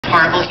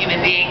horrible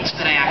human beings,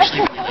 but I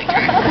actually really like her.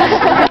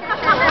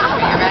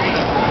 Are you ready?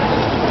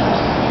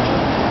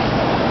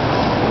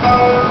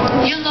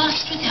 You're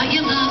lost without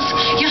your love,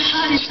 your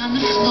heart is on the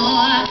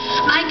floor.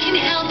 I can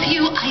help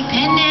you, I've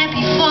been there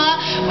before.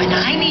 When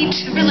I need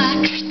to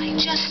relax, I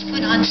just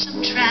put on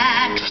some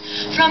tracks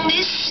from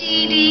this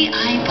CD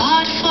I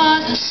bought for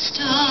the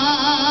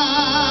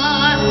store.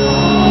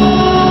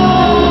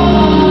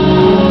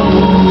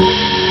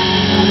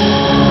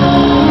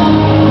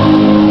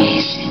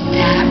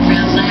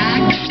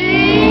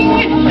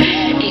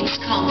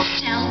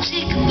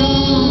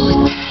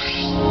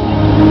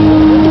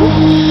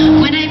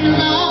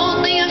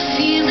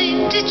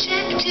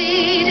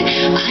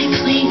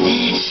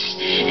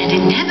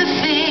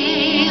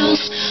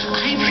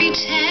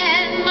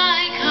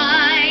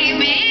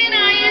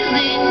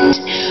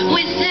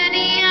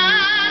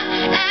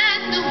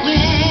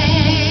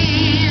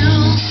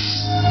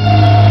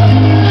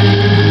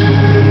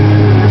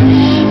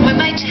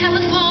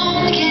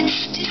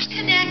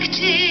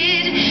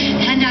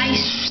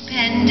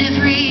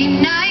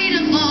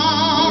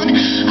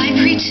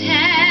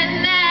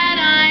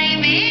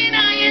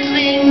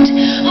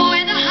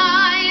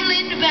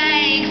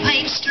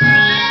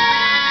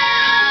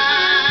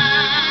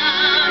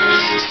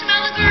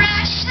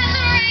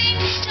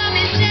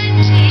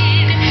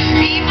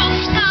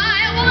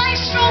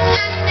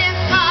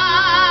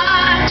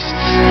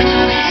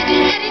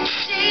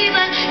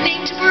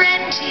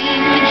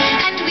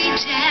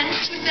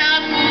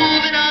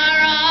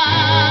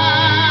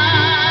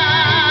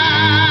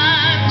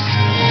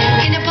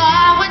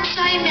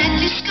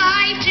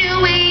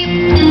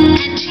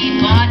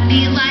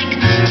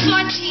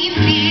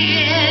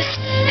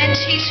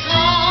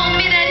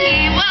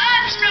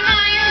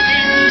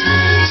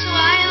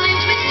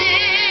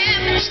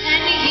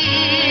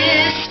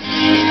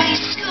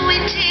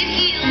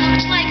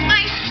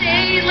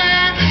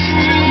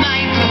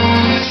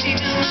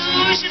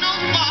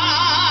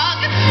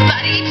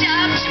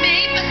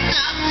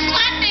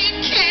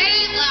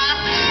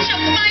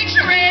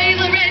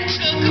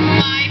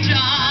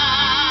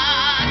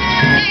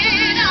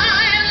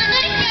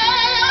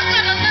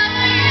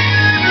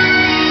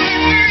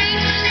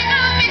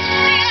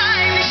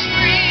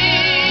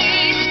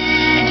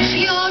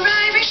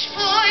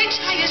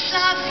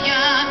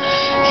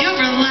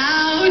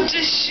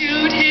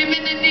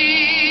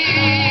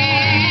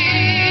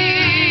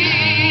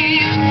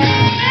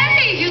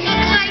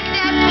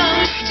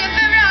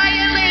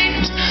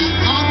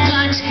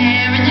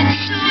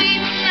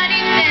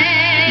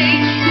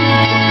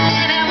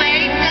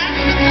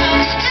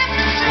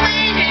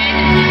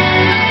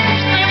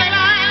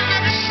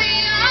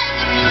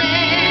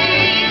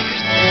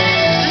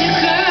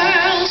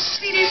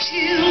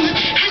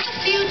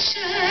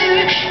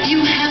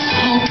 You have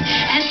hope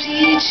as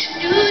each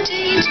new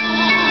day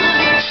dawns.